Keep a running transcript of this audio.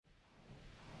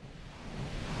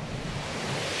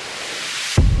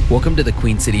Welcome to the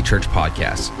Queen City Church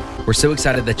Podcast. We're so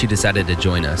excited that you decided to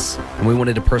join us, and we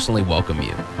wanted to personally welcome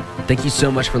you. Thank you so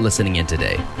much for listening in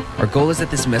today. Our goal is that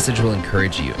this message will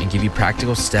encourage you and give you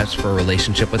practical steps for a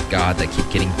relationship with God that keep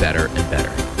getting better and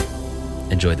better.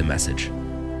 Enjoy the message.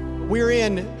 We're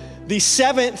in the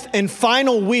seventh and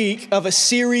final week of a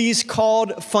series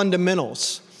called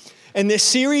Fundamentals. And this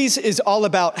series is all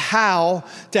about how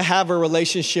to have a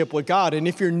relationship with God. And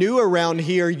if you're new around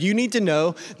here, you need to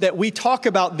know that we talk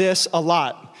about this a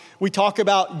lot. We talk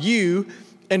about you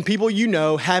and people you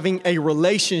know having a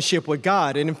relationship with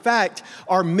God. And in fact,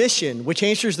 our mission, which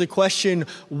answers the question,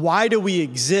 why do we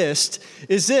exist,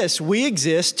 is this: we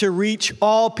exist to reach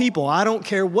all people. I don't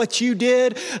care what you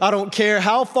did. I don't care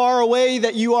how far away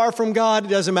that you are from God. It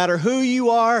doesn't matter who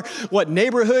you are, what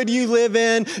neighborhood you live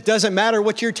in. It doesn't matter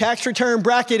what your tax return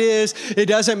bracket is. It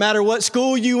doesn't matter what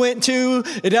school you went to.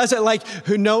 It doesn't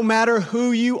no matter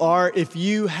who you are, if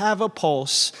you have a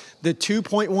pulse, the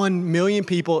 2.1 million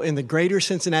people in the greater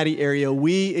Cincinnati area,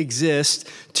 we exist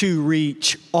to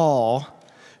reach all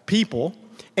people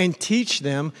and teach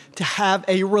them to have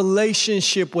a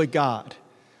relationship with God.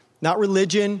 Not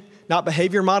religion, not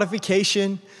behavior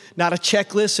modification, not a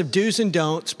checklist of do's and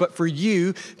don'ts, but for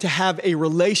you to have a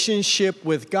relationship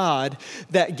with God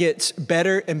that gets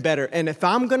better and better. And if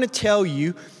I'm going to tell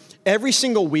you every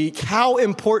single week how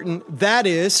important that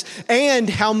is and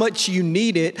how much you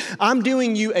need it, I'm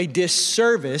doing you a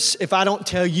disservice if I don't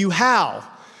tell you how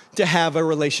to have a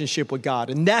relationship with God.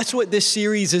 And that's what this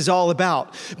series is all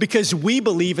about, because we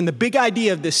believe, and the big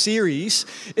idea of this series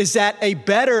is that a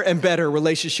better and better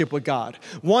relationship with God,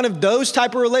 one of those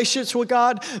type of relationships with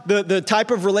God, the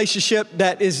type of relationship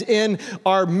that is in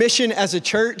our mission as a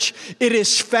church, it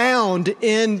is found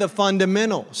in the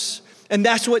fundamentals. And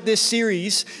that's what this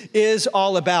series is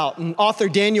all about. And author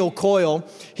Daniel Coyle,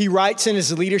 he writes in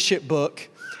his leadership book,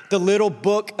 The Little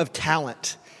Book of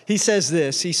Talent. He says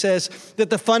this: he says that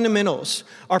the fundamentals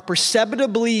are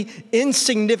perceptibly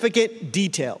insignificant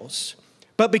details,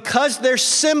 but because they're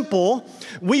simple,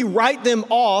 we write them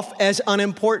off as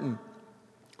unimportant.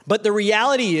 But the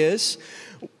reality is,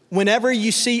 whenever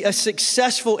you see a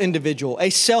successful individual, a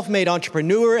self-made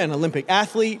entrepreneur, an Olympic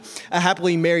athlete, a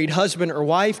happily married husband or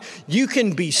wife, you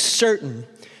can be certain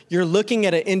you're looking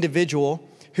at an individual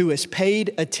who has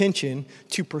paid attention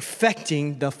to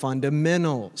perfecting the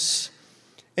fundamentals.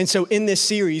 And so in this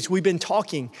series, we've been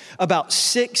talking about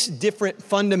 6 different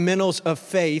fundamentals of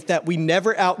faith that we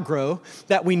never outgrow,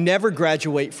 that we never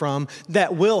graduate from,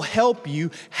 that will help you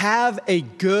have a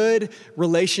good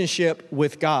relationship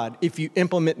with God if you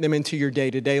implement them into your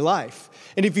day-to-day life.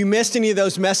 And if you missed any of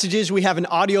those messages, we have an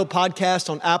audio podcast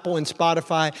on Apple and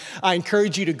Spotify. I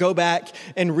encourage you to go back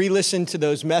and re-listen to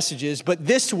those messages. But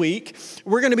this week,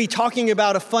 we're going to be talking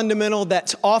about a fundamental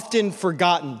that's often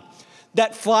forgotten,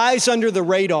 that flies under the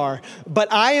radar,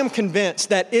 but I am convinced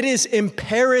that it is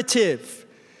imperative,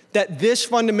 that this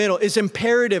fundamental is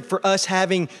imperative for us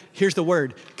having, here's the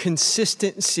word,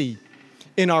 consistency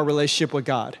in our relationship with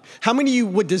God. How many of you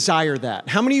would desire that?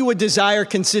 How many of you would desire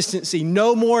consistency?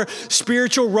 No more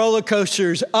spiritual roller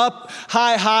coasters, up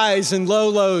high highs and low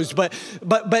lows, but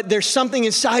there's something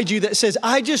inside you that says,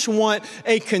 I just want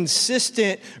a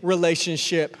consistent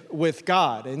relationship with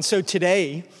God. And so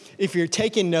today, if you're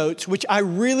taking notes, which I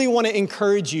really want to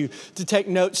encourage you to take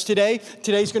notes today.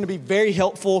 Today's going to be very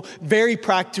helpful, very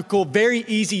practical, very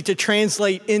easy to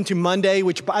translate into Monday,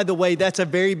 which, by the way, that's a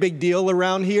very big deal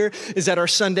around here, is that our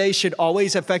Sundays should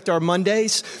always affect our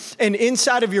Mondays. And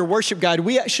inside of your worship guide,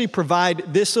 we actually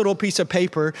provide this little piece of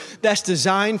paper that's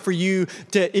designed for you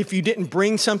to, if you didn't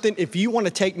bring something, if you want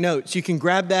to take notes, you can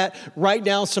grab that, write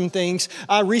down some things.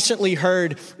 I recently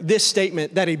heard this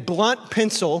statement that a blunt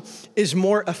pencil is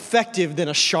more effective than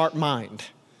a sharp mind.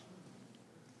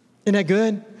 Isn't that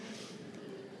good?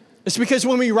 It's because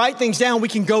when we write things down, we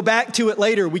can go back to it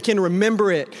later. We can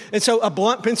remember it. And so a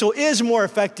blunt pencil is more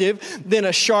effective than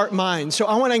a sharp mind. So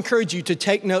I want to encourage you to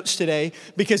take notes today,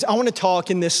 because I want to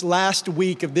talk in this last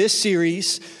week of this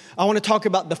series, I want to talk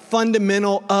about the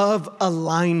fundamental of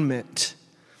alignment.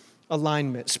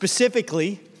 Alignment.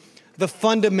 Specifically, the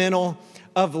fundamental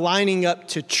of lining up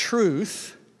to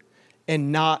truth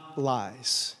and not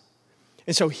lies.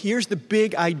 And so here's the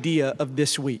big idea of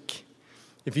this week.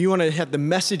 If you want to have the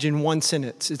message in one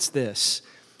sentence, it's this: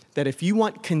 that if you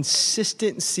want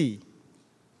consistency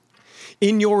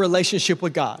in your relationship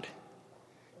with God,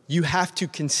 you have to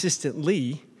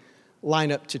consistently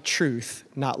line up to truth,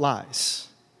 not lies.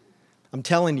 I'm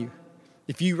telling you,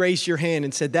 if you raised your hand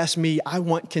and said, that's me, I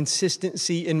want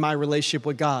consistency in my relationship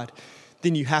with God,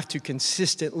 then you have to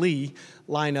consistently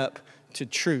line up to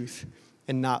truth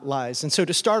and not lies. And so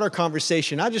to start our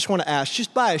conversation, I just want to ask,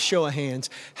 just by a show of hands,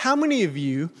 how many of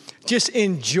you just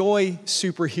enjoy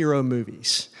superhero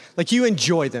movies? Like you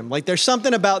enjoy them. Like there's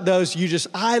something about those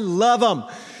I love them.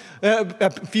 A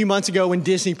few months ago when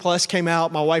Disney Plus came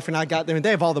out, my wife and I got them, and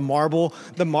they have all the Marvel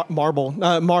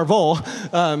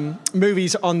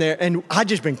movies on there, and I've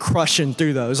just been crushing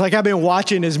through those. Like I've been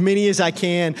watching as many as I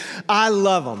can. I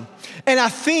love them. And I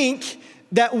think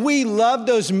that we love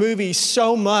those movies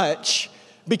so much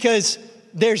because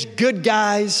there's good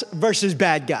guys versus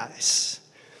bad guys.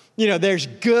 You know, there's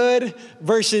good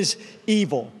versus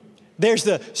evil. There's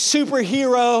the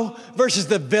superhero versus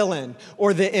the villain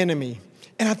or the enemy.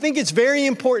 And I think it's very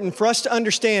important for us to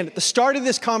understand at the start of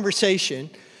this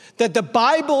conversation that the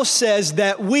Bible says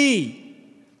that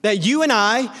you and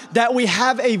I, that we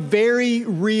have a very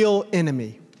real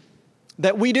enemy.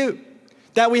 That we do.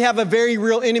 That we have a very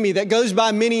real enemy that goes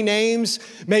by many names.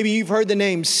 Maybe you've heard the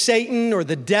name Satan or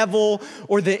the devil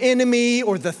or the enemy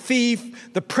or the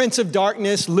thief, the prince of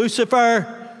darkness,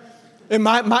 Lucifer. And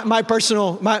my name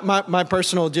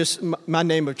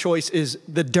of choice is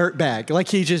the dirtbag. Like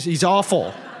he's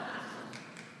awful.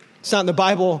 It's not in the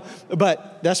Bible,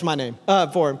 but that's my name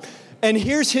for him. And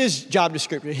here's his job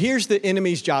description. Here's the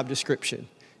enemy's job description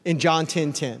in John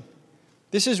 10:10.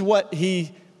 This is what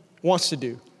he wants to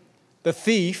do. The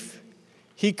thief,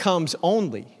 he comes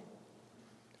only.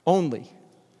 That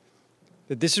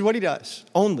this is what he does.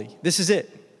 Only. This is it.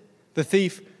 The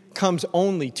thief comes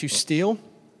only to steal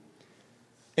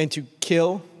and to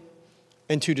kill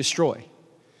and to destroy.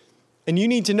 And you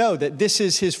need to know that this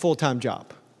is his full-time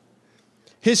job.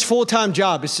 His full-time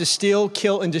job is to steal,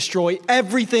 kill, and destroy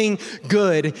everything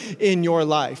good in your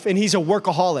life. And he's a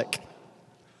workaholic.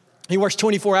 He works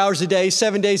 24 hours a day,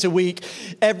 7 days a week,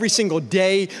 every single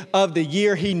day of the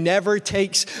year. He never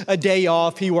takes a day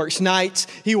off. He works nights,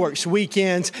 he works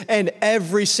weekends, and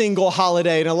every single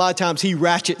holiday. And a lot of times he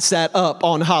ratchets that up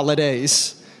on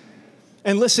holidays.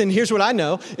 And listen, here's what I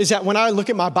know, is that when I look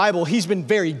at my Bible, he's been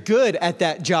very good at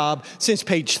that job since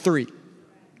page 3.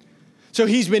 So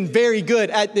he's been very good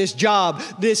at this job.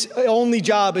 This only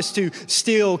job is to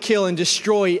steal, kill, and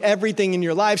destroy everything in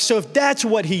your life. So if that's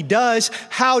what he does,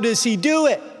 how does he do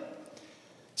it?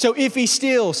 So if he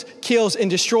steals, kills, and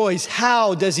destroys,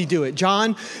 how does he do it?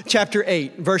 John chapter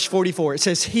 8, verse 44, it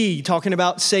says he, talking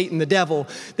about Satan, the devil,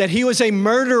 that he was a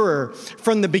murderer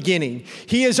from the beginning.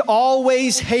 He has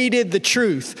always hated the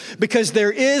truth because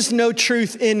there is no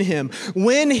truth in him.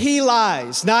 When he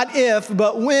lies, not if,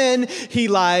 but when he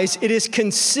lies, it is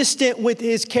consistent with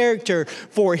his character,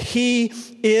 for he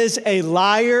is a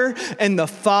liar and the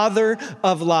father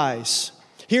of lies.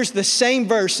 Here's the same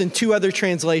verse in 2 other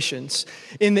translations.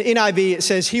 In the NIV, it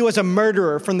says, he was a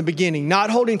murderer from the beginning, not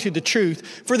holding to the truth,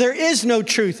 for there is no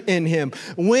truth in him.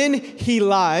 When he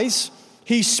lies,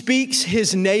 he speaks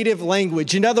his native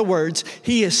language. In other words,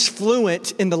 he is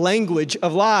fluent in the language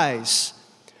of lies,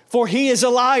 for he is a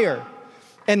liar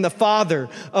and the father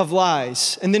of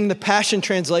lies. And then in the Passion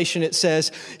Translation, it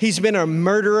says, he's been a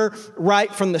murderer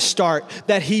right from the start,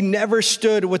 that he never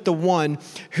stood with the one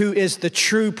who is the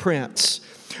true prince.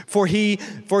 For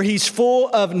he's full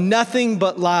of nothing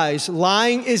but lies.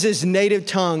 Lying is his native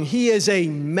tongue. He is a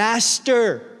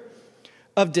master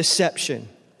of deception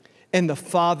and the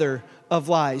father of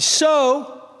lies.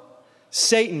 So,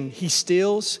 Satan, he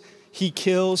steals, he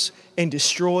kills, and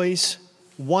destroys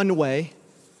one way,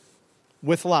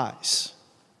 with lies.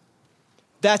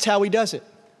 That's how he does it.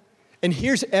 And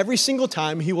here's every single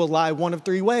time he will lie one of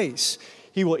 3 ways.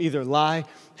 He will either lie,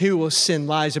 he will send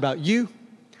lies about you,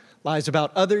 lies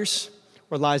about others,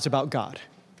 or lies about God.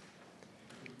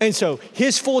 And so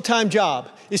his full-time job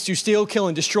is to steal, kill,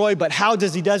 and destroy. But how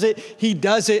does he does it? He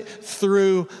does it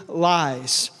through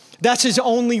lies. That's his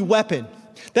only weapon.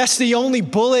 That's the only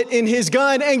bullet in his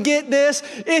gun. And get this,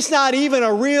 it's not even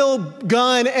a real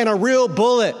gun and a real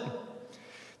bullet.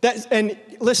 And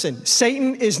listen,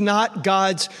 Satan is not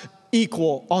God's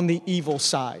equal on the evil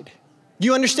side.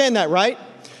 You understand that, right?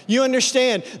 You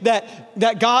understand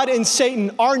that God and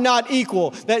Satan are not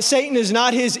equal, that Satan is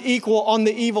not his equal on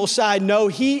the evil side. No,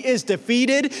 he is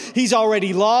defeated. He's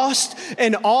already lost,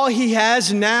 and all he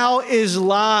has now is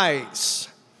lies.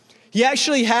 He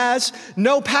actually has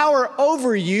no power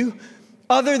over you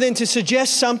other than to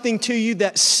suggest something to you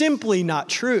that's simply not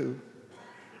true.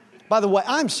 By the way,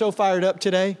 I'm so fired up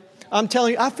today. I'm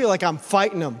telling you, I feel like I'm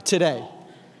fighting him today.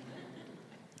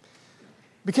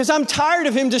 Because I'm tired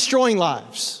of him destroying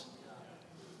lives.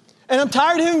 And I'm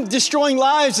tired of him destroying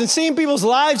lives and seeing people's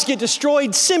lives get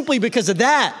destroyed simply because of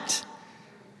that.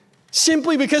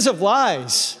 Simply because of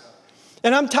lies.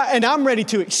 And I'm ready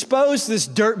to expose this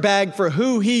dirtbag for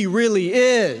who he really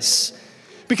is.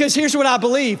 Because here's what I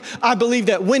believe. I believe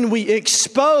that when we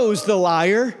expose the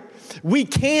liar, we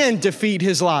can defeat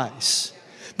his lies.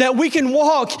 That we can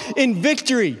walk in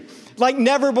victory like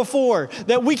never before.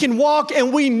 That we can walk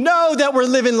and we know that we're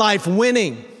living life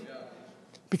winning.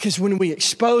 Because when we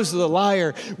expose the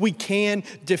liar, we can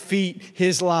defeat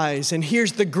his lies. And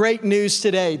here's the great news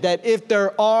today, that if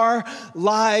there are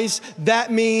lies,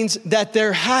 that means that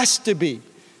there has to be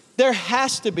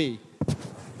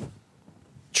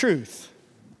truth.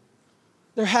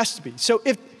 There has to be. So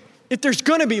if there's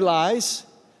going to be lies,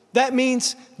 that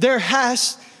means there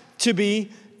has to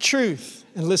be truth.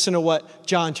 And listen to what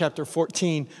John chapter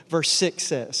 14, verse 6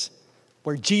 says,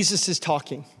 where Jesus is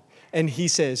talking. And he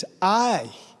says,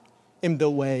 I am the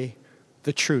way,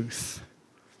 the truth,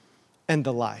 and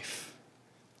the life.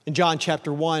 In John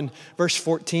chapter 1, verse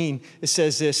 14, it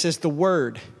says this, it says the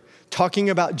word, talking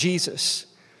about Jesus,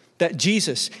 that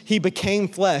Jesus, he became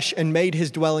flesh and made his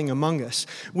dwelling among us.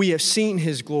 We have seen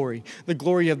his glory, the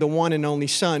glory of the one and only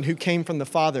Son who came from the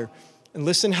Father. And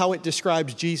listen how it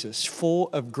describes Jesus, full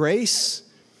of grace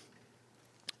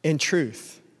and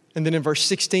truth. And then in verse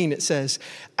 16, it says,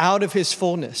 out of his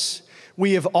fullness,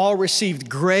 we have all received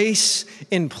grace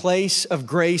in place of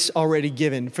grace already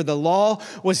given. For the law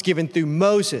was given through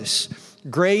Moses.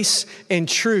 Grace and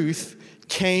truth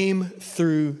came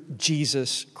through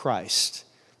Jesus Christ.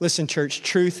 Listen, church,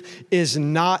 truth is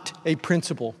not a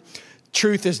principle.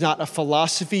 Truth is not a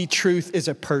philosophy. Truth is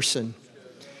a person.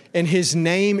 And his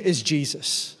name is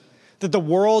Jesus. That the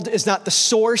world is not the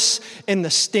source and the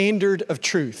standard of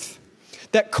truth.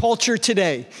 That culture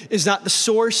today is not the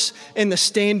source and the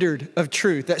standard of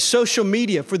truth. That social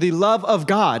media, for the love of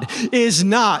God, is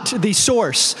not the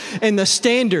source and the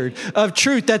standard of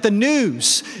truth. That the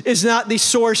news is not the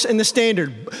source and the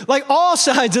standard. Like all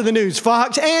sides of the news,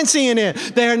 Fox and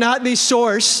CNN, they are not the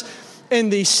source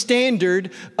and the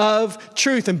standard of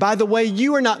truth. And by the way,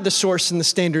 you are not the source and the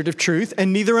standard of truth,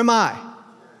 and neither am I.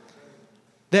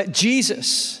 That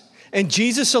Jesus and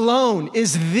Jesus alone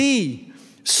is the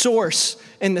source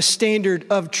and the standard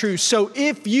of truth. So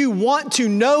if you want to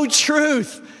know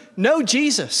truth, know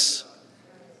Jesus.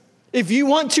 If you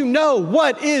want to know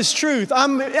what is truth,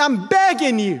 I'm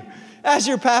begging you as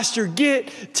your pastor,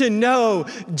 get to know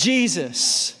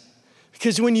Jesus.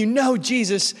 Because when you know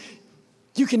Jesus,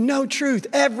 you can know truth.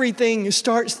 Everything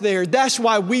starts there. That's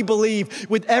why we believe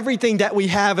with everything that we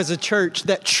have as a church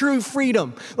that true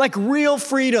freedom, like real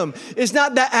freedom, is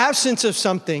not the absence of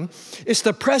something. It's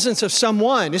the presence of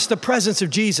someone. It's the presence of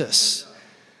Jesus.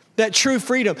 That true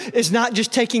freedom is not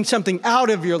just taking something out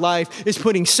of your life, it's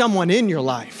putting someone in your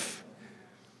life.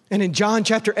 And in John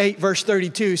chapter 8, verse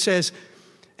 32 says,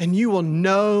 and you will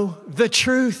know the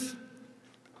truth.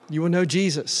 You will know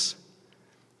Jesus.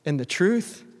 And the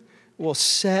truth will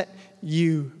set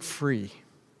you free.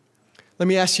 Let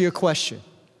me ask you a question.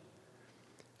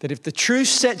 That if the truth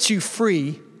sets you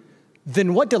free,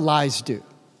 then what do lies do?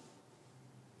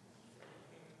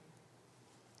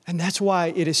 And that's why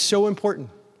it is so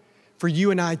important for you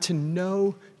and I to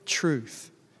know truth,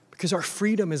 because our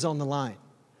freedom is on the line.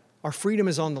 Our freedom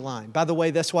is on the line. By the way,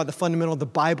 that's why the fundamental of the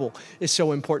Bible is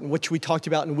so important, which we talked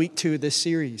about in week 2 of this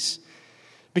series,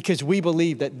 because we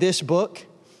believe that this book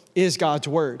is God's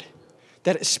word,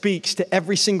 that it speaks to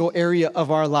every single area of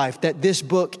our life, that this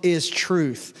book is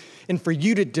truth. And for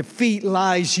you to defeat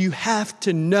lies, you have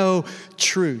to know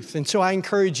truth. And so I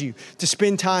encourage you to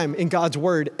spend time in God's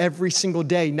word every single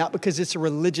day, not because it's a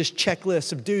religious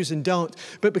checklist of do's and don'ts,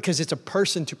 but because it's a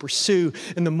person to pursue.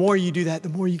 And the more you do that, the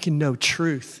more you can know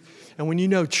truth. And when you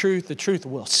know truth, the truth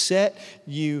will set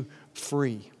you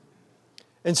free.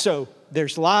 And so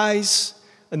there's lies,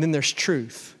 and then there's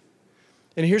truth.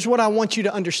 And here's what I want you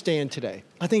to understand today.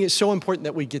 I think it's so important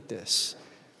that we get this,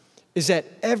 is that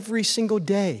every single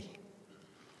day,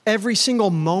 every single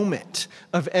moment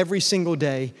of every single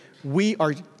day, we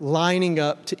are lining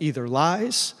up to either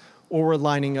lies or we're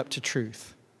lining up to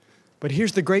truth. But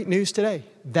here's the great news today.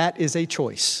 That is a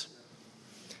choice.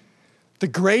 The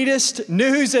greatest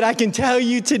news that I can tell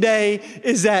you today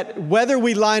is that whether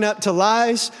we line up to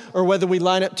lies or whether we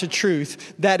line up to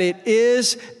truth, that it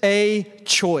is a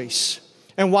choice.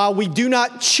 And while we do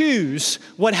not choose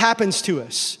what happens to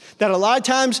us, that a lot of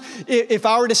times, if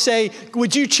I were to say,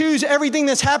 would you choose everything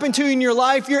that's happened to you in your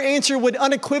life? Your answer would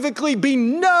unequivocally be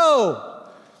no.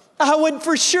 I would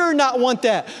for sure not want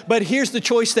that. But here's the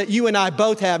choice that you and I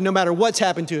both have, no matter what's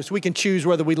happened to us. We can choose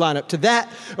whether we line up to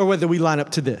that or whether we line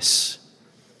up to this.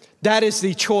 That is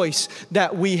the choice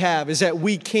that we have, is that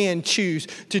we can choose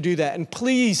to do that. And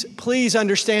please, please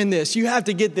understand this. You have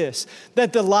to get this,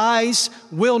 that the lies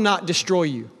will not destroy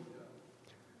you.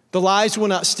 The lies will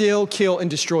not steal, kill, and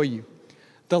destroy you.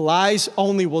 The lies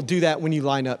only will do that when you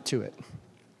line up to it.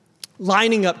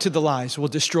 Lining up to the lies will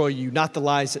destroy you, not the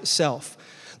lies itself.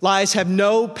 Lies have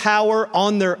no power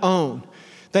on their own.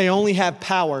 They only have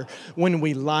power when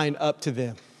we line up to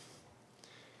them.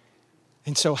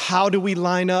 And so how do we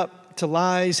line up to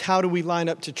lies? How do we line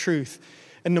up to truth?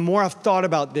 And the more I've thought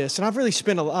about this, and I've really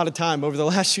spent a lot of time over the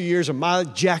last few years of my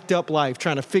jacked up life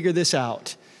trying to figure this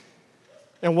out.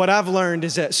 And what I've learned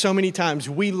is that so many times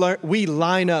we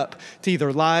line up to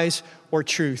either lies or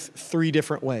truth 3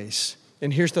 different ways.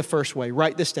 And here's the first way.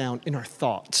 Write this down: in our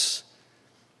thoughts,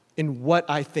 in what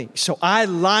I think. So I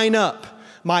line up.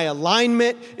 My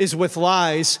alignment is with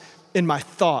lies in my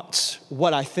thoughts,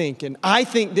 what I think. And I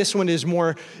think this one is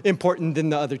more important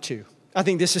than the other 2. I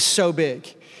think this is so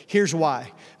big. Here's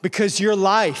why. Because your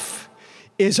life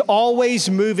is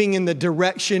always moving in the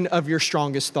direction of your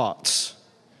strongest thoughts.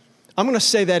 I'm going to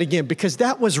say that again because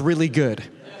that was really good.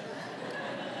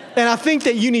 And I think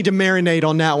that you need to marinate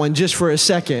on that one just for a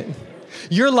second.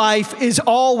 Your life is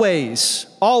always,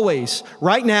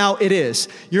 right now it is.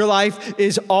 Your life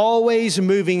is always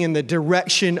moving in the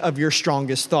direction of your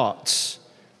strongest thoughts.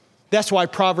 That's why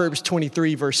Proverbs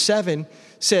 23 verse 7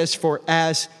 says, "For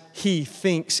as he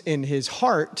thinks in his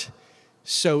heart,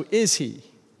 so is he."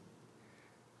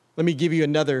 Let me give you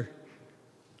another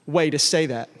way to say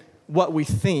that. What we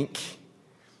think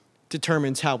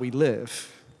determines how we live.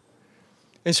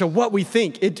 And so what we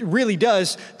think, it really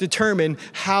does determine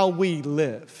how we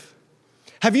live.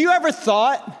 Have you ever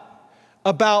thought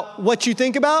about what you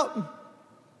think about?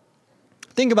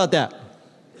 Think about that.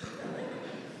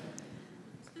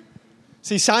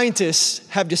 See, scientists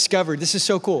have discovered, this is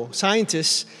so cool.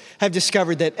 Scientists have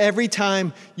discovered that every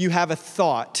time you have a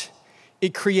thought,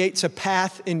 it creates a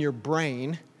path in your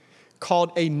brain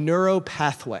called a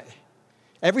neuropathway.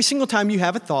 Every single time you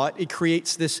have a thought, it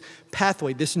creates this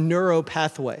pathway, this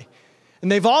neuropathway.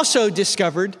 And they've also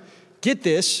discovered, get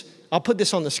this, I'll put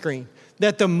this on the screen,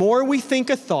 that the more we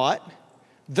think a thought,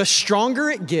 the stronger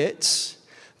it gets,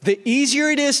 the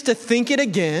easier it is to think it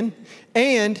again,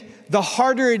 and the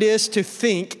harder it is to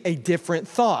think a different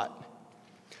thought.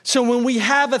 So when we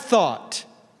have a thought,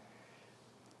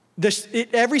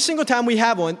 every single time we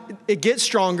have one, it gets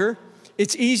stronger,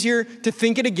 it's easier to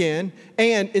think it again,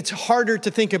 and it's harder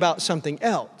to think about something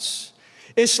else.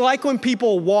 It's like when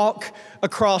people walk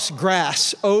across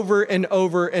grass over and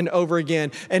over and over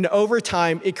again, and over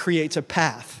time, it creates a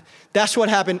path. That's what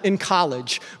happened in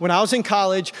college. When I was in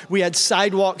college, we had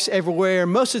sidewalks everywhere.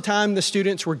 Most of the time, the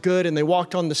students were good and they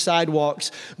walked on the sidewalks.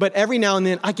 But every now and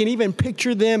then, I can even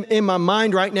picture them in my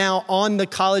mind right now on the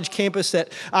college campus that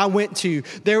I went to.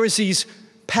 There was these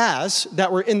paths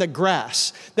that were in the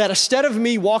grass that instead of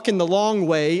me walking the long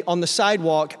way on the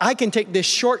sidewalk, I can take this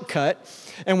shortcut.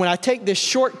 And when I take this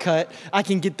shortcut, I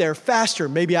can get there faster.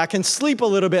 Maybe I can sleep a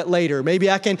little bit later. Maybe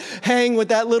I can hang with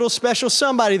that little special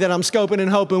somebody that I'm scoping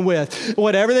and hoping with.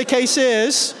 Whatever the case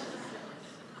is.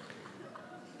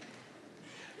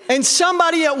 And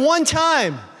somebody at one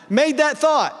time made that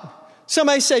thought.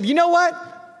 Somebody said, you know what?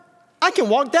 I can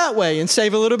walk that way and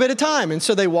save a little bit of time. And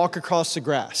so they walk across the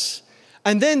grass.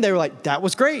 And then they were like, that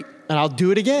was great, and I'll do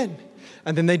it again.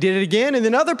 And then they did it again, and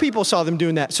then other people saw them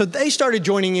doing that. So they started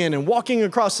joining in and walking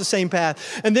across the same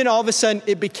path. And then all of a sudden,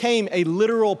 it became a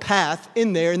literal path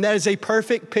in there, and that is a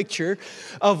perfect picture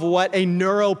of what a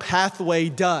neural pathway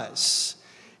does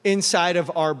inside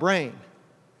of our brain.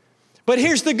 But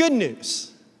here's the good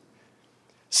news.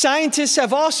 Scientists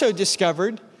have also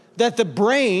discovered that the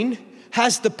brain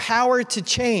has the power to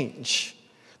change.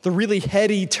 The really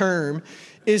heady term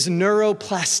is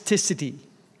neuroplasticity,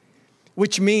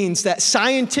 which means that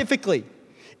scientifically,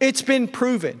 it's been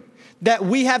proven that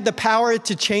we have the power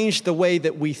to change the way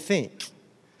that we think.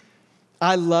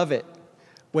 I love it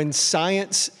when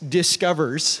science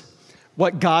discovers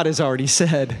what God has already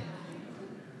said.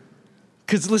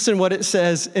 Because listen what it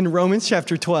says in Romans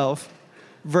chapter 12,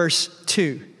 verse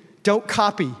 2. Don't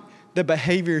copy the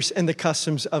behaviors and the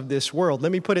customs of this world.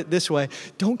 Let me put it this way.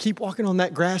 Don't keep walking on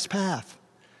that grass path.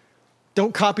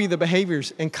 Don't copy the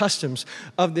behaviors and customs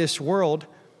of this world,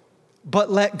 but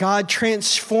let God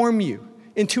transform you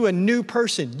into a new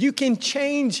person. You can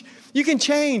change.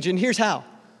 And here's how.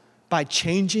 By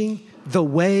changing the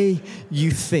way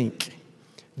you think.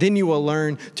 Then you will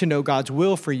learn to know God's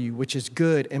will for you, which is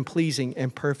good and pleasing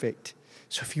and perfect.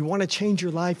 So if you want to change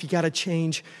your life, you got to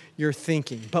change your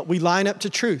thinking. But we line up to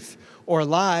truth or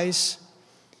lies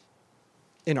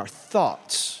in our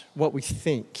thoughts, what we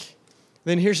think.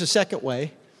 Then here's the second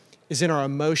way, is in our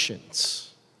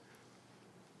emotions.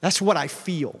 That's what I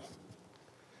feel.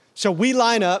 So we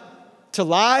line up to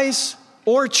lies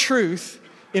or truth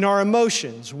in our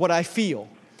emotions, what I feel.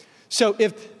 So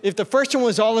if the first one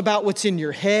was all about what's in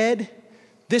your head,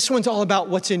 this one's all about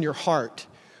what's in your heart.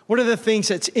 What are the things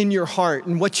that's in your heart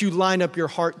and what you line up your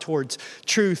heart towards,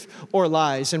 truth or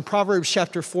lies? In Proverbs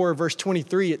chapter 4, verse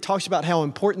 23, it talks about how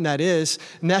important that is.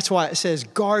 And that's why it says,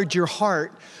 guard your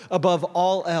heart above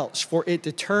all else, for it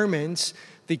determines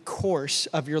the course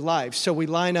of your life. So we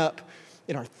line up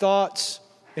in our thoughts,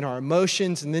 in our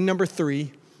emotions, and then number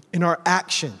 3, in our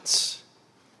actions.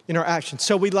 In our actions.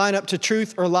 So we line up to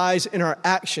truth or lies in our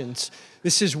actions.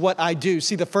 This is what I do.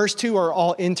 See, the first 2 are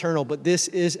all internal, but this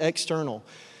is external.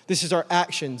 This is our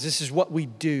actions. This is what we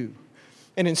do.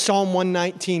 And in Psalm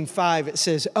 119:5, it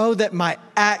says, oh, that my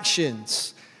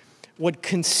actions would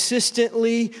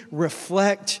consistently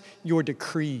reflect your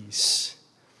decrees.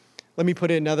 Let me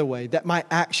put it another way, that my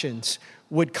actions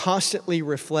would constantly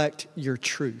reflect your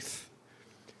truth.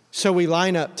 So we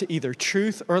line up to either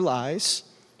truth or lies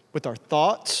with our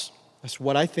thoughts, that's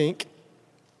what I think,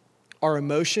 our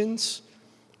emotions,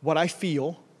 what I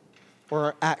feel, or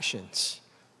our actions,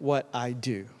 what I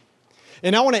do.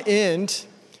 And I want to end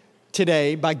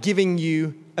today by giving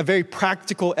you a very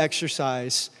practical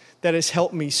exercise that has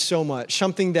helped me so much,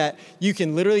 something that you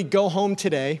can literally go home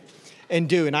today and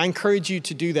do. And I encourage you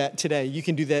to do that today. You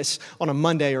can do this on a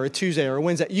Monday or a Tuesday or a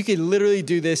Wednesday. You can literally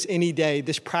do this any day,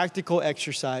 this practical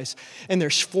exercise. And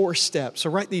there's 4 steps. So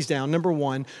write these down. Number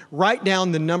 1, write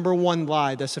down the number 1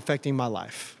 lie that's affecting my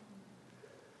life.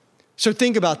 So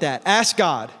think about that. Ask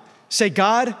God. Say,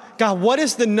 God, what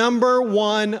is the number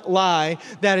 1 lie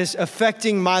that is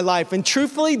affecting my life? And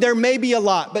truthfully, there may be a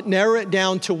lot, but narrow it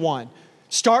down to 1.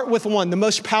 Start with 1, the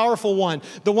most powerful one,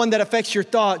 the one that affects your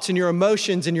thoughts and your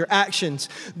emotions and your actions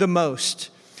the most.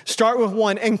 Start with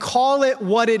 1 and call it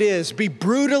what it is. Be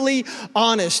brutally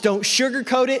honest. Don't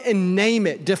sugarcoat it and name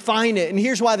it, define it. And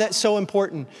here's why that's so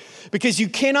important. Because you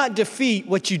cannot defeat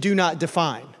what you do not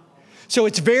define. So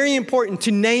it's very important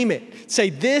to name it. Say,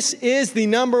 this is the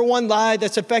number 1 lie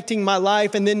that's affecting my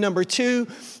life. And then number 2,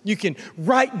 you can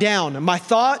write down my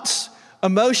thoughts,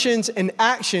 emotions, and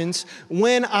actions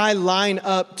when I line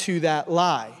up to that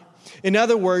lie. In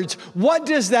other words, what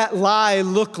does that lie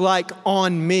look like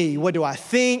on me? What do I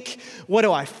think? What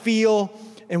do I feel?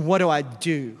 And what do I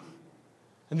do?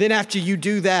 And then after you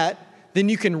do that, then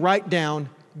you can write down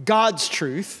God's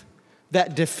truth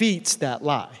that defeats that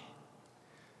lie.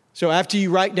 So after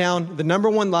you write down the number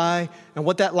 1 lie and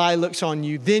what that lie looks on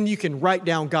you, then you can write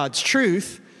down God's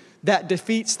truth that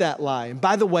defeats that lie. And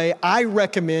by the way, I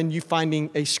recommend you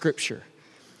finding a scripture,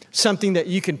 something that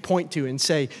you can point to and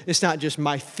say, it's not just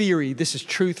my theory, this is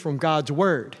truth from God's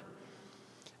word.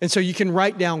 And so you can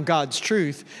write down God's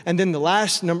truth. And then the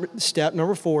last step,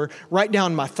 number 4, write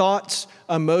down my thoughts,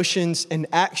 emotions, and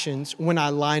actions when I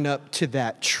line up to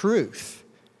that truth.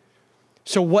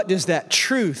 So what does that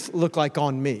truth look like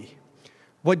on me?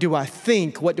 What do I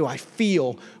think? What do I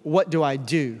feel? What do I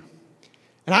do?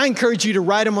 And I encourage you to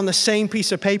write them on the same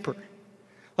piece of paper.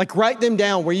 Like write them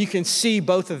down where you can see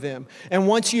both of them. And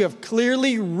once you have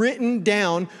clearly written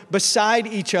down beside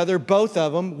each other, both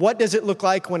of them, what does it look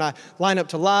like when I line up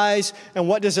to lies? And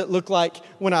what does it look like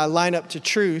when I line up to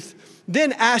truth?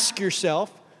 Then ask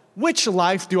yourself, which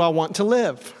life do I want to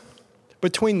live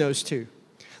between those 2?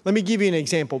 Let me give you an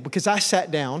example, because I sat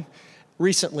down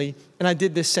recently and I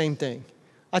did this same thing.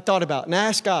 I thought about and I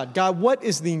asked God, what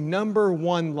is the number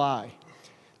 1 lie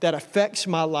that affects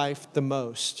my life the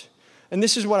most? And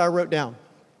this is what I wrote down.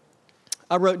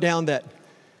 I wrote down that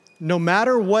no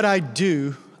matter what I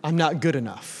do, I'm not good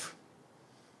enough.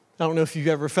 I don't know if you've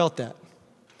ever felt that.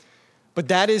 But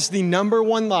that is the number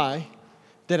 1 lie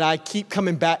that I keep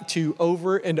coming back to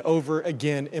over and over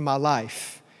again in my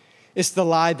life. It's the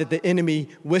lie that the enemy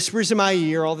whispers in my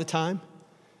ear all the time,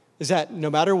 is that no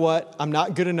matter what, I'm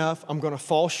not good enough, I'm going to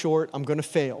fall short, I'm going to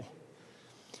fail.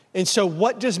 And so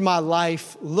what does my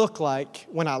life look like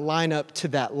when I line up to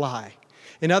that lie?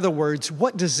 In other words,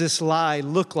 what does this lie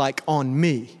look like on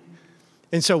me?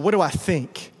 And so what do I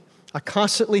think? I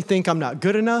constantly think I'm not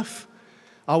good enough.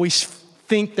 I always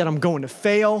think that I'm going to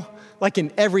fail, like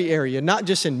in every area, not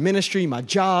just in ministry, my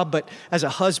job, but as a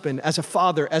husband, as a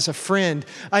father, as a friend.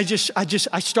 I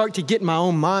start to get in my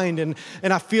own mind and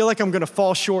I feel like I'm going to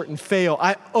fall short and fail.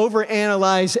 I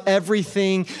overanalyze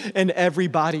everything and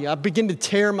everybody. I begin to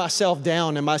tear myself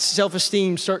down and my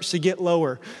self-esteem starts to get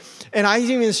lower. And I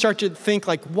even start to think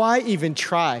like, why even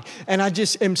try? And I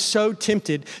just am so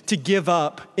tempted to give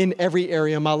up in every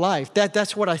area of my life.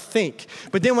 That's what I think.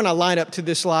 But then when I line up to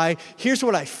this lie, here's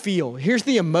what I feel. Here's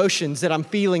the emotions that I'm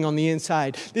feeling on the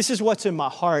inside. This is what's in my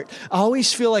heart. I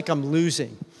always feel like I'm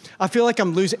losing. I feel like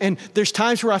I'm losing. And there's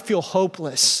times where I feel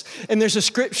hopeless. And there's a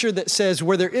scripture that says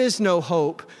where there is no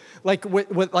hope,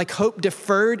 like hope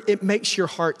deferred, it makes your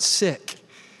heart sick.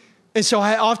 And so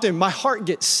my heart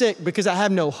gets sick because I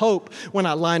have no hope when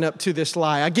I line up to this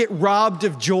lie. I get robbed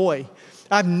of joy.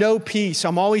 I have no peace.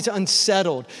 I'm always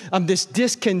unsettled. I'm this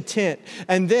discontent.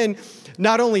 And then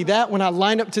not only that, when I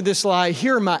line up to this lie,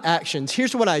 here are my actions.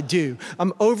 Here's what I do.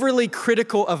 I'm overly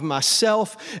critical of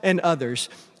myself and others.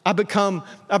 I become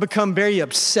very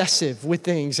obsessive with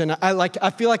things, and I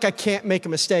feel like I can't make a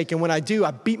mistake. And when I do, I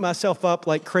beat myself up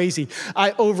like crazy.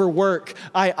 I overwork,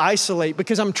 I isolate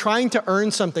because I'm trying to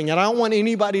earn something, and I don't want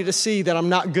anybody to see that I'm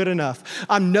not good enough.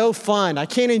 I'm no fun. I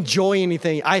can't enjoy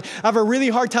anything. I have a really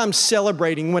hard time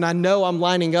celebrating when I know I'm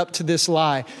lining up to this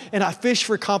lie. And I fish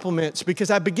for compliments because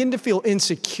I begin to feel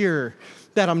insecure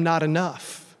that I'm not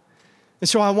enough. And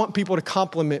so I want people to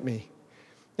compliment me.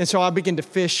 And so I begin to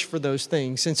fish for those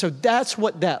things. And so that's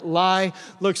what that lie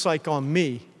looks like on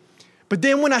me. But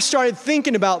then when I started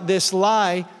thinking about this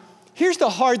lie, here's the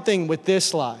hard thing with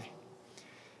this lie,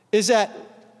 is that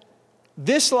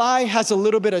this lie has a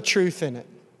little bit of truth in it.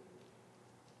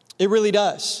 It really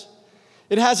does.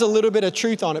 It has a little bit of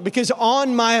truth on it because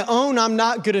on my own, I'm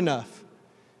not good enough.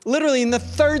 Literally in the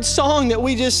third song that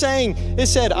we just sang, it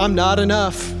said, I'm not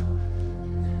enough.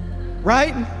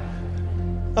 Right?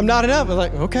 I'm not enough. I'm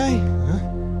like, okay.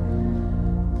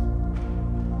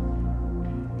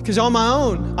 Because on my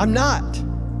own, I'm not.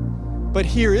 But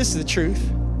here is the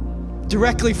truth,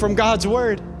 directly from God's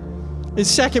word. In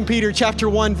 2 Peter chapter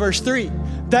 1, verse 3,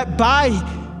 that by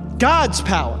God's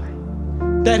power,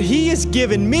 that he has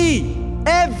given me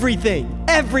everything.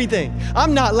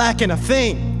 I'm not lacking a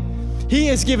thing. He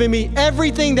has given me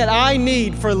everything that I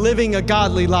need for living a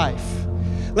godly life.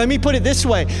 Let me put it this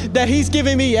way, that he's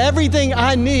given me everything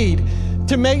I need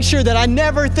to make sure that I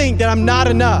never think that I'm not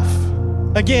enough.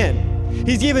 Again,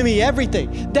 he's given me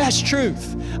everything. That's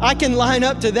truth. I can line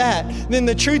up to that. Then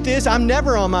the truth is I'm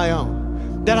never on my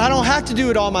own, that I don't have to do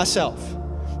it all myself.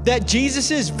 That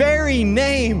Jesus' very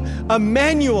name,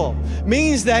 Emmanuel,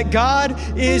 means that God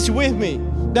is with me.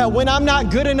 That when I'm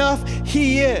not good enough,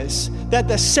 he is. That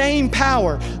the same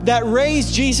power that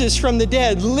raised Jesus from the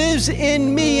dead lives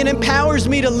in me and empowers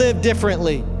me to live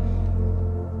differently.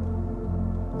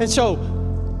 And so,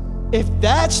 if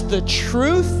that's the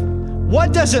truth,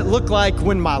 what does it look like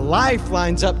when my life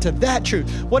lines up to that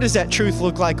truth? What does that truth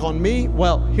look like on me?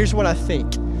 Well, here's what I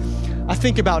think. I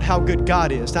think about how good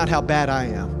God is, not how bad I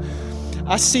am.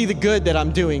 I see the good that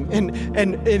I'm doing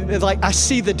and like I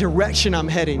see the direction I'm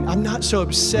heading. I'm not so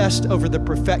obsessed over the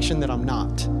perfection that I'm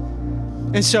not.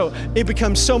 And so it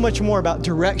becomes so much more about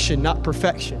direction, not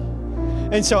perfection.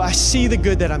 And so I see the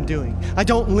good that I'm doing. I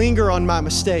don't linger on my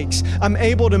mistakes. I'm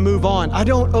able to move on. I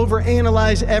don't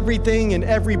overanalyze everything and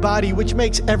everybody, which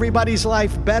makes everybody's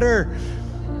life better.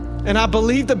 And I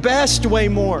believe the best way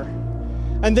more.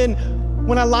 And then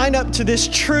when I line up to this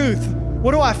truth,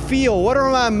 what do I feel? What are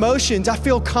my emotions? I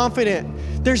feel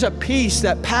confident. There's a peace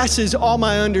that passes all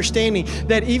my understanding,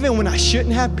 that even when I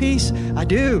shouldn't have peace, I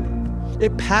do.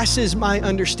 It passes my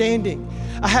understanding.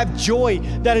 I have joy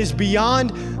that is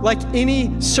beyond like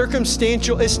any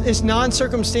circumstantial, it's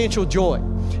non-circumstantial joy.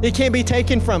 It can't be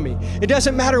taken from me. It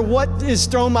doesn't matter what is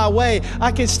thrown my way.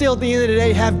 I can still at the end of the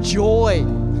day have joy.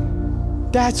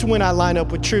 That's when I line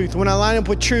up with truth. When I line up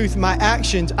with truth, my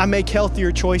actions, I make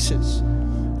healthier choices.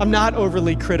 I'm not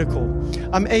overly critical.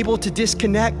 I'm able to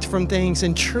disconnect from things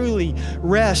and truly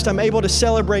rest. I'm able to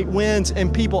celebrate wins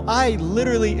and people. I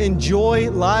literally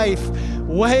enjoy life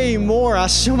way more. I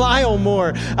smile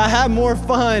more. I have more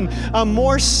fun. I'm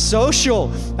more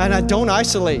social and I don't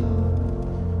isolate.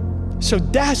 So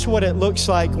that's what it looks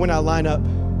like when I line up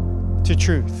to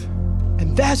truth.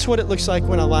 And that's what it looks like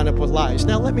when I line up with lies.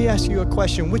 Now let me ask you a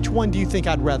question. Which one do you think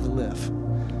I'd rather live?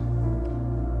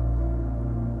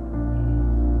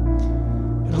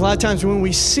 A lot of times when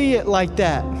we see it like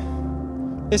that,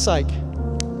 it's like,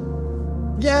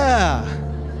 yeah.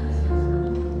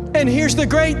 And here's the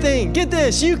great thing. Get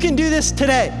this. You can do this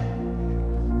today.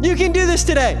 You can do this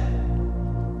today.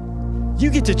 You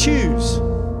get to choose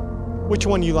which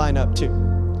one you line up to.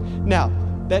 Now,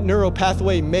 that neural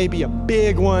pathway may be a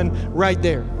big one right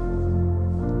there.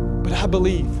 But I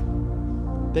believe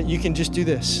that you can just do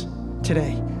this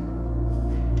today.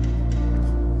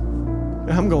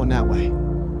 And I'm going that way.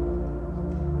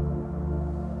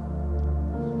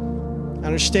 I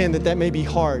understand that may be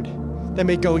hard. That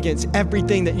may go against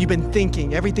everything that you've been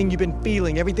thinking, everything you've been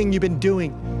feeling, everything you've been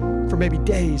doing for maybe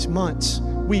days, months,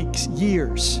 weeks,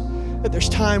 years. That there's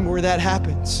time where that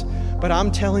happens. But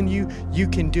I'm telling you, you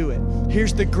can do it.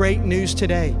 Here's the great news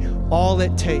today. All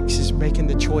it takes is making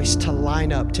the choice to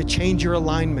line up, to change your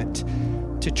alignment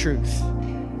to truth.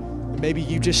 Maybe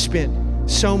you just spent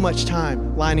so much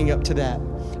time lining up to that.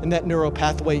 And that neural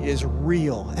pathway is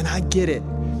real, and I get it.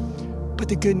 But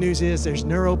the good news is there's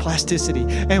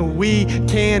neuroplasticity, and we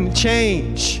can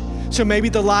change. So maybe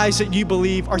the lies that you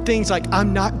believe are things like,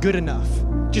 I'm not good enough,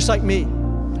 just like me.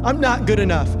 I'm not good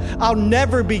enough. I'll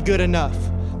never be good enough.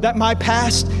 That my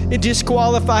past, it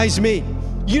disqualifies me.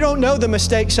 You don't know the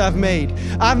mistakes I've made.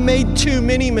 I've made too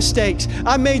many mistakes.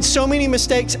 I've made so many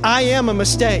mistakes, I am a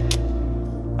mistake.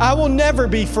 I will never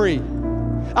be free.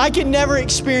 I can never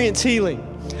experience healing.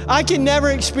 I can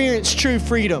never experience true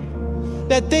freedom.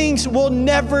 That things will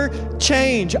never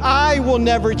change. I will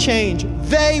never change.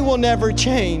 They will never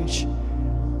change.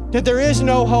 That there is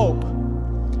no hope.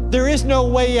 There is no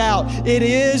way out. It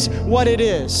is what it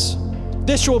is.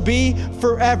 This will be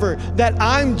forever. That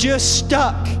I'm just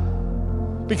stuck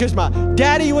because my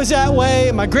daddy was that way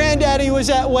and my granddaddy was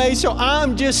that way, so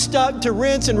I'm just stuck to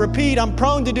rinse and repeat. I'm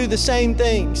prone to do the same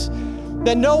things.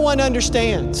 That no one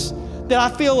understands. That I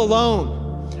feel alone.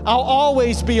 I'll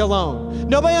always be alone.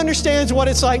 Nobody understands what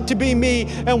it's like to be me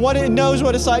and knows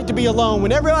what it's like to be alone.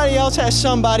 When everybody else has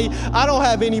somebody, I don't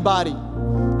have anybody.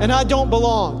 And I don't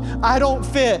belong. I don't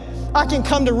fit. I can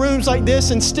come to rooms like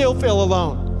this and still feel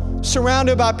alone.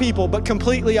 Surrounded by people, but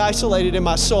completely isolated in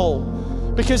my soul.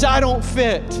 Because I don't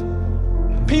fit.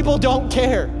 People don't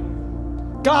care.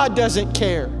 God doesn't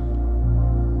care.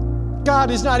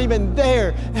 God is not even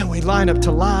there. And we line up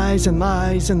to lies and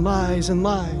lies and lies and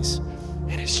lies.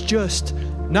 And it's just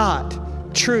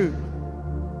not true.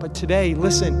 But today,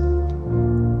 listen,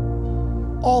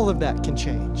 all of that can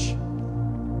change.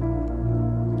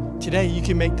 Today, you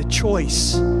can make the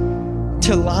choice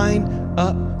to line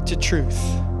up to truth.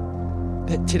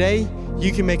 That today,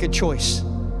 you can make a choice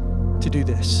to do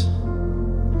this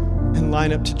and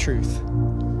line up to truth.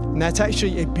 And that's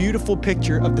actually a beautiful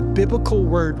picture of the biblical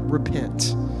word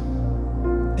repent.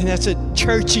 And that's a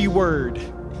churchy word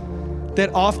that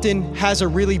often has a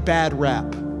really bad rap.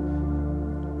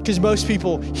 Because most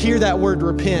people hear that word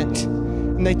repent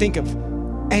and they think of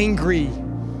angry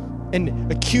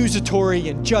and accusatory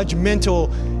and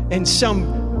judgmental and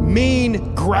some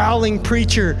mean growling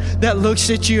preacher that looks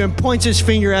at you and points his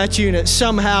finger at you and it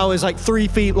somehow is like 3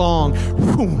 feet long.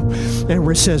 And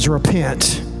it says,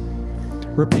 repent.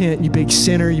 Repent, you big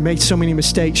sinner. You made so many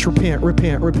mistakes. Repent,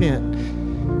 repent, repent.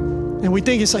 And we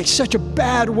think it's like such a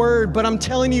bad word, but I'm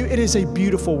telling you, it is a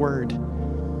beautiful word.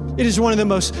 It is one of the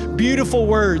most beautiful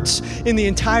words in the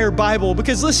entire Bible,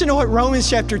 because listen to what Romans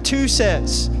chapter 2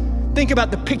 says. Think about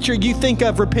the picture you think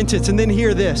of repentance, and then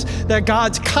hear this, that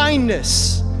God's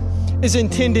kindness is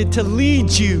intended to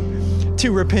lead you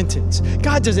to repentance.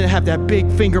 God doesn't have that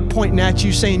big finger pointing at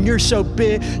you saying, you're so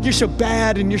big, you're so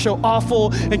bad, and you're so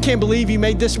awful, and can't believe you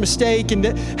made this mistake, and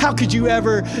how could you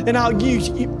ever, and I'll use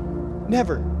you.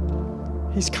 Never.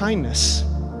 He's kindness.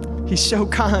 He's so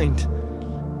kind.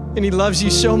 And he loves you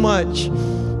so much.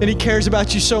 And he cares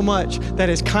about you so much that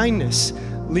his kindness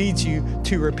leads you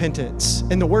to repentance.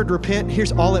 And the word repent,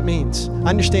 here's all it means. I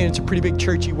understand it's a pretty big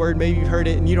churchy word. Maybe you've heard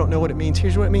it and you don't know what it means.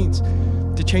 Here's what it means.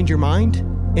 To change your mind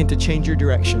and to change your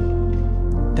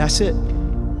direction. That's it.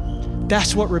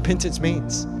 That's what repentance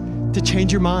means. To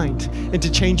change your mind and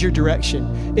to change your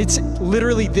direction. It's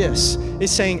literally this.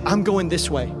 It's saying, I'm going this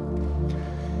way.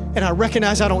 And I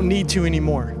recognize I don't need to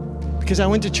anymore because I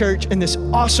went to church and this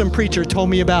awesome preacher told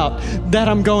me about that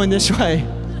I'm going this way.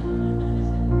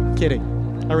 Kidding.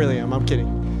 I really am. I'm kidding.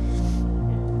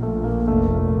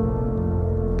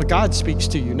 But God speaks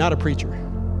to you, not a preacher.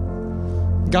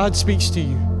 God speaks to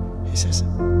you. He says,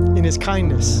 in his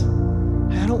kindness,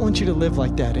 I don't want you to live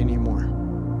like that anymore.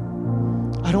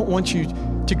 I don't want you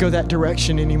to go that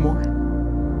direction anymore.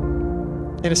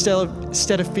 And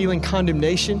instead of feeling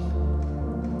condemnation,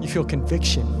 you feel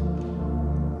conviction.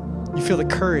 You feel the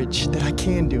courage that I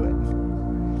can do it.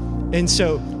 And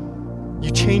so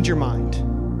you change your mind.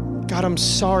 God, I'm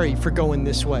sorry for going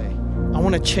this way. I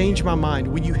want to change my mind.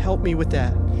 Will you help me with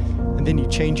that? And then you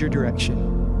change your direction.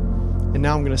 And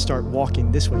now I'm going to start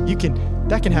walking this way.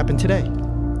 That can happen today.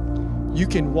 You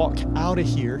can walk out of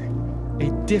here a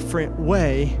different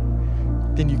way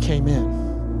than you came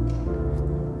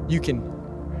in. You can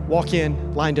walk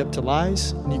in lined up to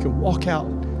lies, and you can walk out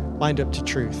lined up to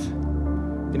truth.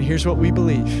 And here's what we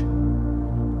believe,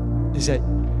 is that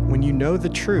when you know the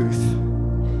truth,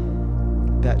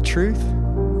 that truth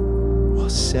will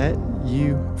set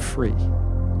you free.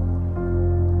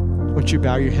 Won't you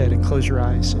bow your head and close your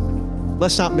eyes? And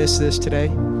let's not miss this today.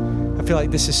 I feel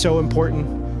like this is so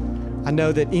important. I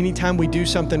know that anytime we do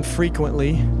something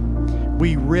frequently,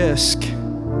 we risk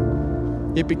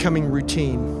it becoming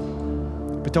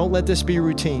routine. But don't let this be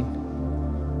routine.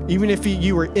 Even if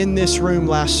you were in this room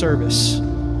last service,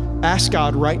 ask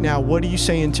God right now, what are you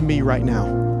saying to me right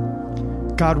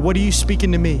now? God, what are you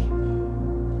speaking to me?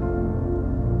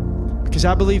 Because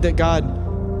I believe that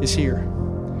God is here.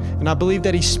 And I believe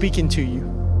that he's speaking to you.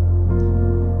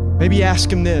 Maybe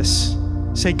ask him this.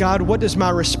 Say, God, what does my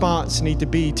response need to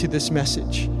be to this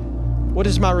message? What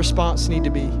does my response need to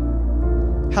be?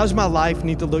 How's my life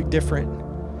need to look different?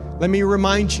 Let me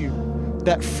remind you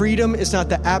that freedom is not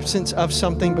the absence of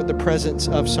something, but the presence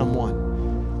of someone.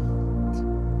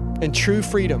 And true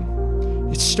freedom,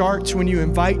 it starts when you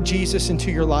invite Jesus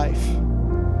into your life,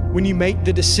 when you make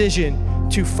the decision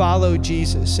to follow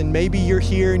Jesus. And maybe you're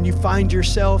here and you find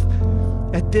yourself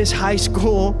at this high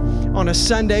school on a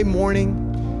Sunday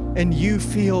morning and you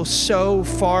feel so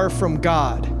far from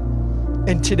God.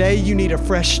 And today you need a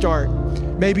fresh start.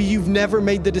 Maybe you've never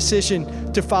made the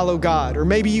decision to follow God, or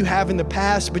maybe you have in the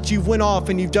past, but you've went off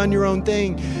and you've done your own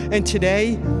thing. And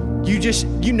today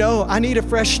you know, I need a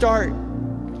fresh start.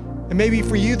 And maybe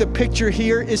for you, the picture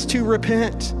here is to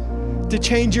repent, to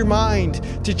change your mind,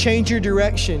 to change your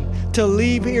direction, to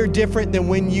leave here different than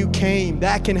when you came.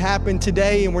 That can happen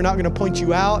today, and we're not going to point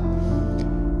you out.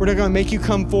 We're not going to make you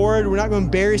come forward. We're not going to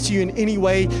embarrass you in any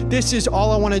way. This is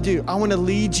all I want to do. I want to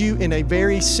lead you in a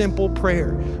very simple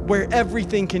prayer where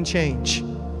everything can change.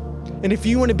 And if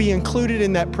you want to be included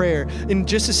in that prayer, in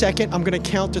just a second, I'm going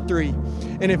to count to 3.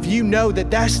 And if you know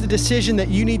that that's the decision that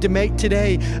you need to make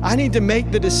today, I need to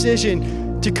make the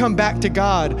decision to come back to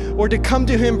God, or to come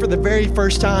to him for the very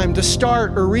first time, to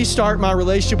start or restart my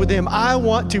relationship with him. I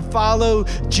want to follow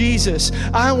Jesus.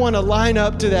 I want to line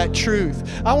up to that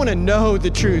truth. I want to know the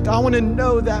truth. I want to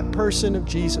know that person of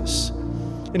Jesus.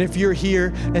 And if you're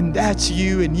here and that's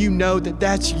you, and you know that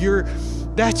that's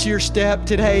your step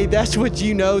today, that's what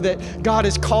you know that God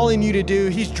is calling you to do.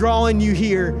 He's drawing you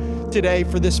here today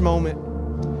for this moment.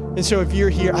 And so if you're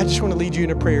here, I just want to lead you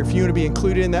in a prayer. If you want to be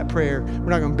included in that prayer, we're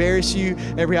not going to embarrass you.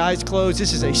 Every eye's closed.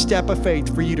 This is a step of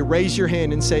faith for you to raise your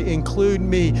hand and say, include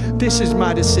me. This is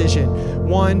my decision.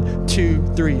 1, 2,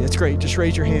 3. That's great. Just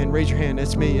raise your hand. Raise your hand.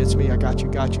 That's me. It's me. I got you.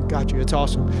 It's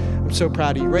awesome. I'm so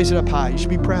proud of you. Raise it up high. You should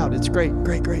be proud. It's great.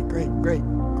 Great.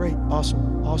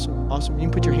 Awesome. You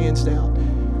can put your hands down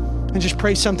and just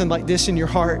pray something like this in your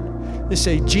heart. Just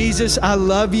say, Jesus, I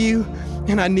love you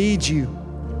and I need you.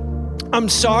 I'm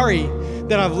sorry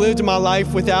that I've lived my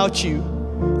life without you.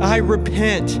 I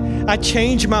repent. I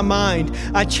change my mind.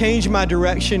 I change my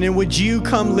direction. And would you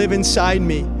come live inside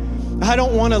me? I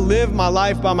don't want to live my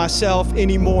life by myself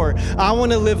anymore. I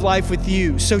want to live life with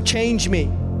you. So change me.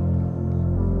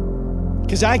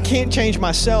 Because I can't change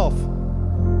myself.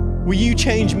 Will you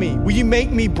change me? Will you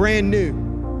make me brand new?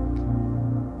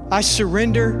 I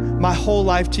surrender my whole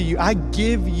life to you. I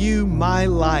give you my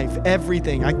life,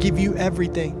 everything. I give you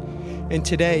everything. And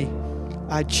today,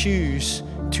 I choose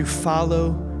to follow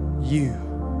you.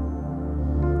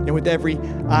 And with every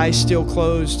eye still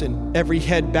closed and every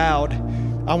head bowed,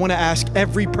 I want to ask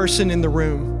every person in the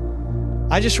room,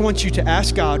 I just want you to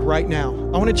ask God right now.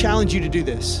 I want to challenge you to do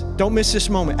this. Don't miss this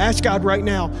moment. Ask God right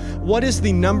now, what is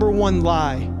the number one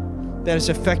lie that is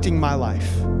affecting my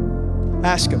life?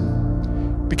 Ask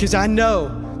him. Because I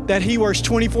know that he works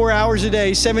 24 hours a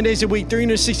day, 7 days a week,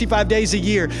 365 days a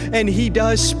year, and he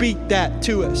does speak that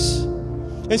to us.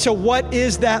 And so what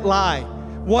is that lie?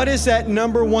 What is that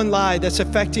number one lie that's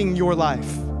affecting your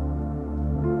life?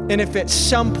 And if at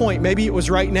some point, maybe it was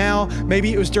right now,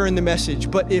 maybe it was during the message,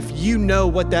 but if you know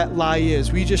what that lie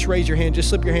is, will you just raise your hand, just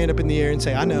slip your hand up in the air and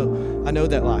say, I know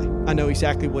that lie. I know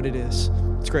exactly what it is.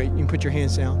 It's great. You can put your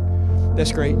hands down.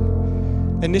 That's great.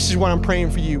 And this is what I'm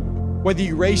praying for you. Whether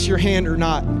you raise your hand or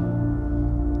not,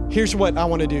 here's what I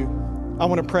want to do. I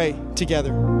want to pray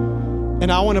together.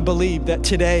 And I want to believe that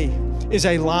today is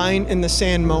a line in the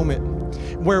sand moment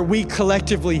where we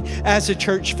collectively, as a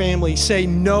church family, say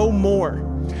no more.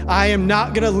 I am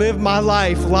not going to live my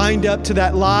life lined up to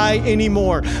that lie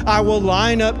anymore. I will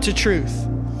line up to truth.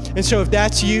 And so if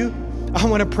that's you, I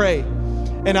want to pray.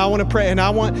 And I want to pray. And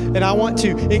I want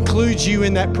to include you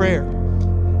in that prayer.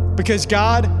 Because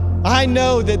God, I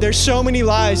know that there's so many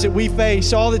lies that we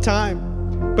face all the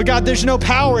time. But God, there's no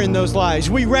power in those lies.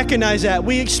 We recognize that.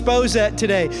 We expose that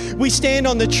today. We stand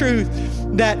on the truth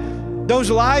that those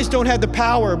lies don't have the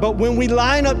power. But when we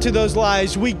line up to those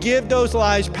lies, we give those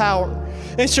lies power.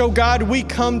 And so, God, we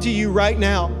come to you right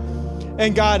now.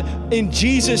 And God, in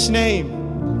Jesus'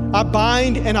 name, I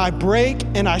bind and I break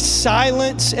and I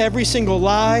silence every single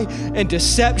lie and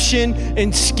deception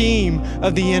and scheme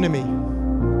of the enemy.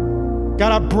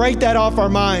 God, I break that off our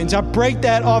minds. I break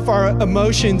that off our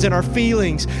emotions and our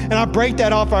feelings. And I break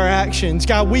that off our actions.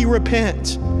 God, we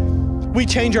repent. We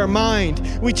change our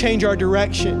mind. We change our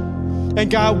direction.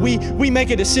 And God, we make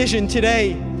a decision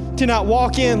today to not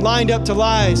walk in lined up to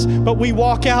lies, but we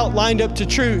walk out lined up to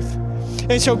truth.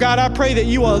 And so, God, I pray that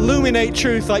you will illuminate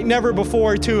truth like never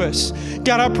before to us.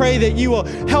 God, I pray that you will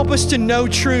help us to know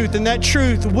truth, and that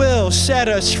truth will set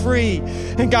us free.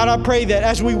 And God, I pray that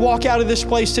as we walk out of this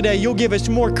place today, you'll give us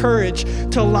more courage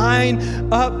to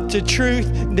line up to truth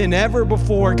than ever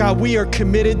before. God, we are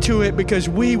committed to it because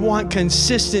we want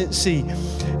consistency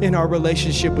in our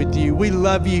relationship with you. We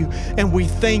love you, and we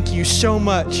thank you so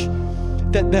much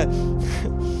that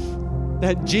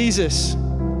Jesus,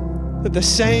 that the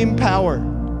same power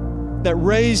that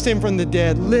raised him from the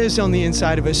dead lives on the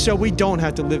inside of us, so we don't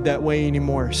have to live that way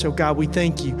anymore. So God, we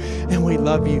thank you, and we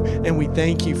love you, and we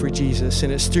thank you for Jesus.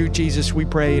 And it's through Jesus we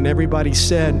pray, and everybody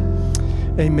said,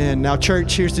 amen. Now,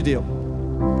 church, here's the deal.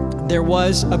 There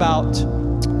was about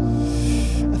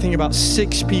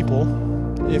 6 people,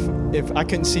 if I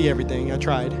couldn't see everything, I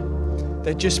tried,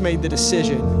 that just made the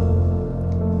decision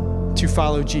to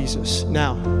follow Jesus.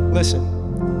 Now, listen.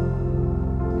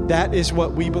 That is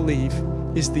what we believe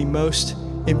is the most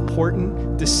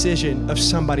important decision of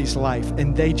somebody's life.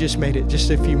 And they just made it just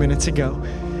a few minutes ago.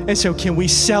 And so can we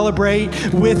celebrate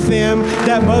with them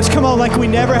that most? Come on, like we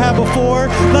never have before.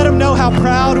 Let them know how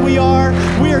proud we are.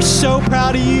 We are so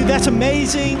proud of you. That's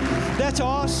amazing. That's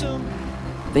awesome.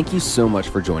 Thank you so much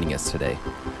for joining us today.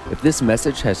 If this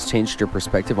message has changed your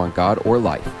perspective on God or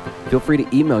life, feel free to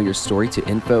email your story to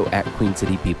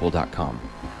info@queencitypeople.com.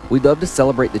 We'd love to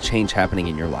celebrate the change happening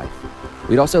in your life.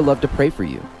 We'd also love to pray for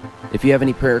you. If you have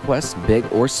any prayer requests, big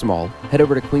or small, head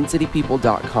over to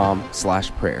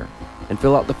queencitypeople.com/prayer and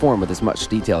fill out the form with as much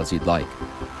detail as you'd like.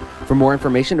 For more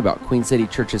information about Queen City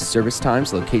Church's service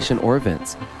times, location, or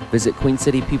events, visit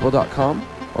queencitypeople.com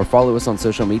or follow us on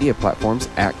social media platforms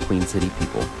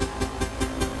 @QueenCityPeople.